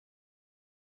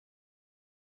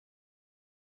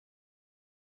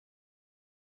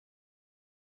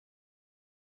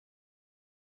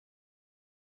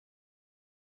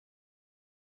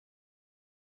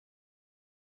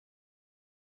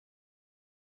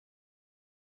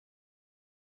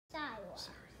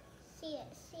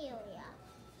Celia,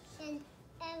 and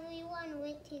everyone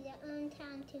went to their own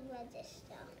town to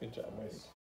register. Good job, Moze.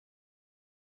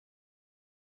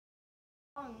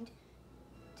 Belonged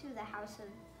to the house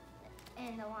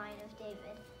and the line of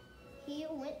David. He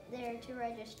went there to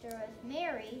register with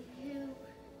Mary, who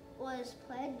was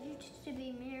pledged to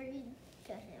be married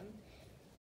to him.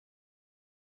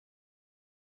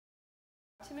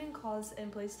 Him in cloths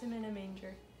and placed him in a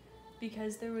manger,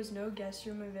 because there was no guest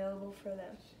room available for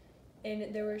them.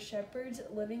 And there were shepherds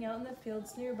living out in the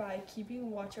fields nearby, keeping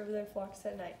watch over their flocks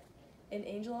at night. An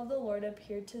angel of the Lord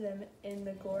appeared to them in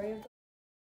the glory of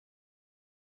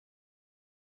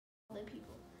the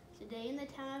people. Today in the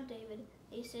town of David,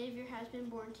 a Savior has been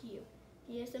born to you.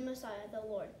 He is the Messiah, the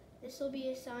Lord. This will be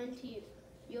a sign to you.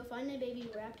 You will find a baby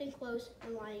wrapped in clothes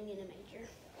and lying in a manger.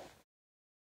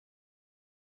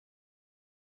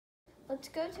 Let's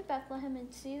go to Bethlehem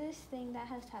and see this thing that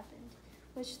has happened,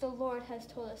 which the Lord has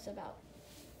told us about.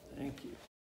 Thank you.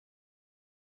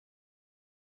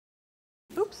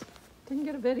 Oops, didn't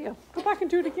get a video. Go back and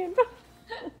do it again.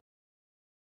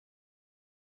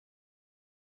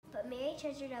 But Mary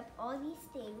treasured up all these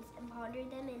things and pondered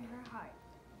them in her heart.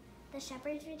 The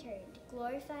shepherds returned,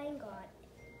 glorifying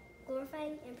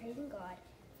and praising God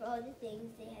for all the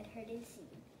things they had heard and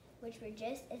seen, which were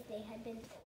just as they had been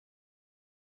told.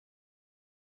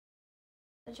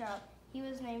 The child, he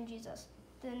was named Jesus,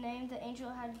 the name the angel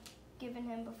had given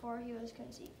him before he was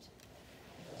conceived.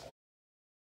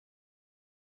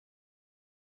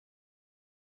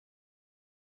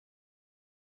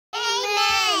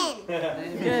 Amen!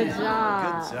 Good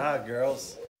job. Good job,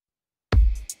 girls.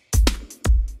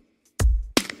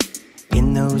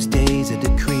 In those days a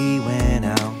decree went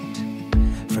out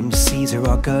from Caesar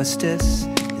Augustus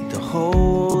that the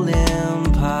whole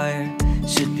empire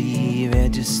should be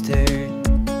registered.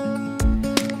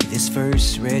 This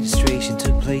first registration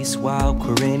took place while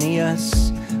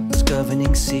Quirinius was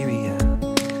governing Syria.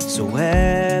 So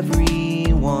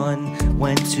everyone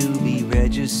went to be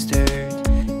registered,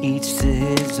 each to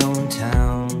his own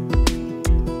town.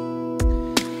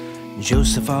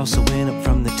 Joseph also went up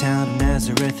from the town of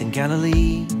Nazareth in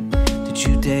Galilee to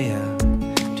Judea,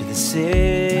 to the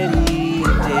city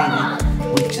of David,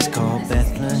 which is called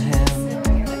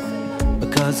Bethlehem,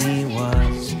 because he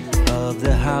was of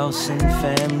the house and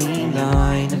family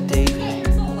line of David,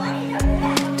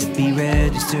 to be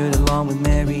registered along with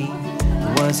Mary,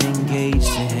 who was engaged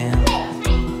to him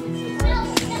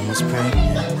and was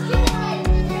pregnant.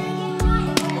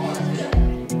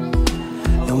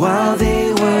 And while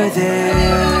they were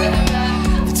there,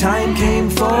 the time came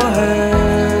for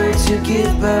her to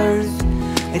give birth,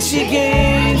 and she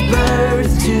gave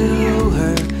birth to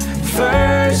her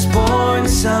firstborn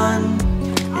son,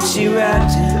 and she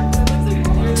wrapped him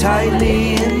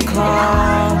tightly in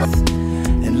cloth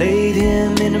and laid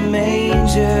him in a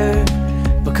manger,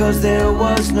 because there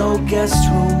was no guest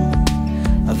room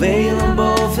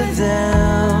available for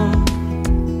them.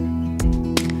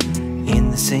 In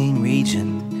the same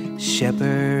region,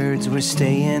 shepherds were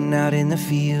staying out in the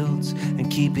fields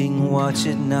and keeping watch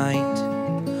at night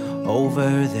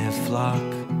over their flock.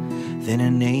 Then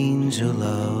an angel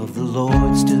of the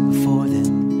Lord stood before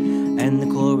them, and the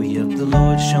glory of the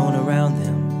Lord shone around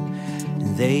them,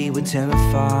 and they were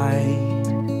terrified.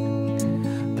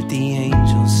 But the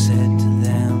angel said to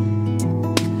them,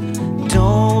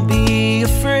 "Don't be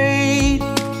afraid,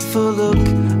 for look,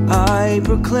 I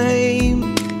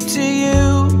proclaim to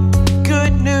you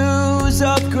good news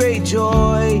of great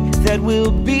joy that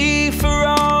will be for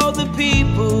all the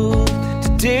people.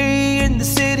 Today in the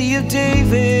city of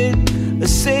David, a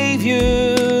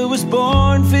Savior was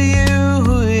born for you,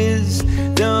 who is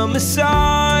the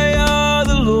Messiah,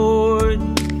 the Lord.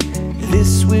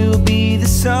 This will be the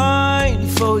sign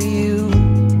for you.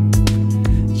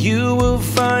 You will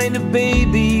find a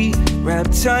baby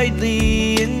wrapped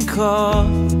tightly in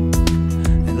cloth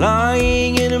and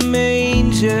lying in a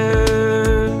manger."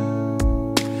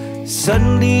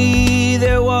 Suddenly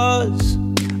there was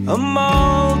a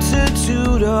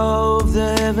multitude of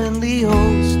the heavenly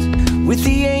host, with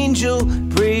the angel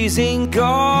praising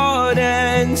God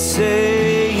and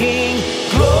saying,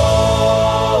 "Glory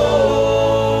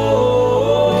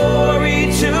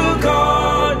to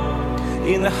God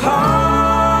in the highest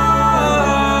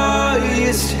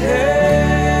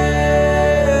heaven,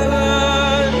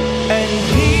 and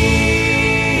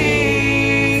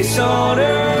peace on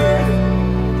earth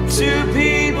to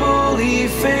people he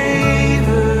favors."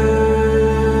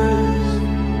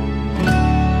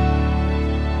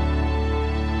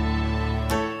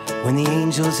 When the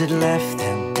angels had left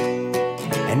them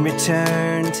and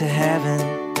returned to heaven,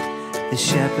 the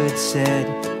shepherds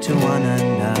said to one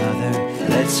another,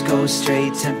 let's go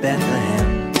straight to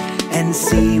Bethlehem and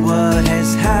see what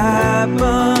has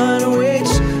happened, which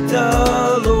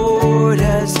the Lord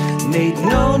has made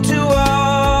known to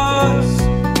us.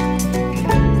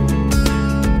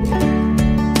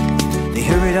 They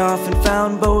hurried off and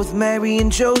found both Mary and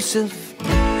Joseph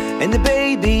and the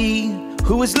baby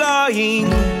who was lying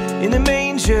in the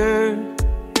manger.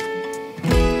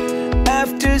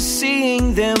 After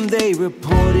seeing them, they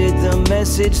reported the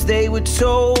message they were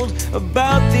told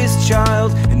about this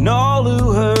child, and all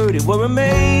who heard it were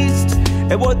amazed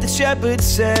at what the shepherds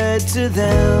said to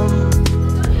them.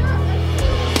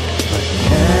 But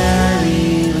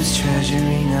Mary was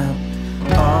treasuring up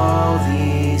all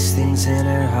these things in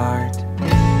her heart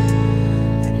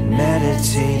and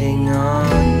meditating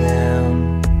on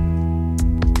them.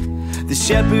 The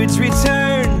shepherds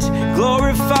returned,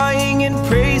 glorifying and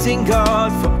praising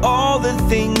God for all the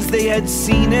things they had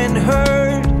seen and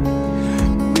heard,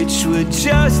 which were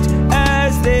just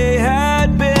as they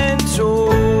had been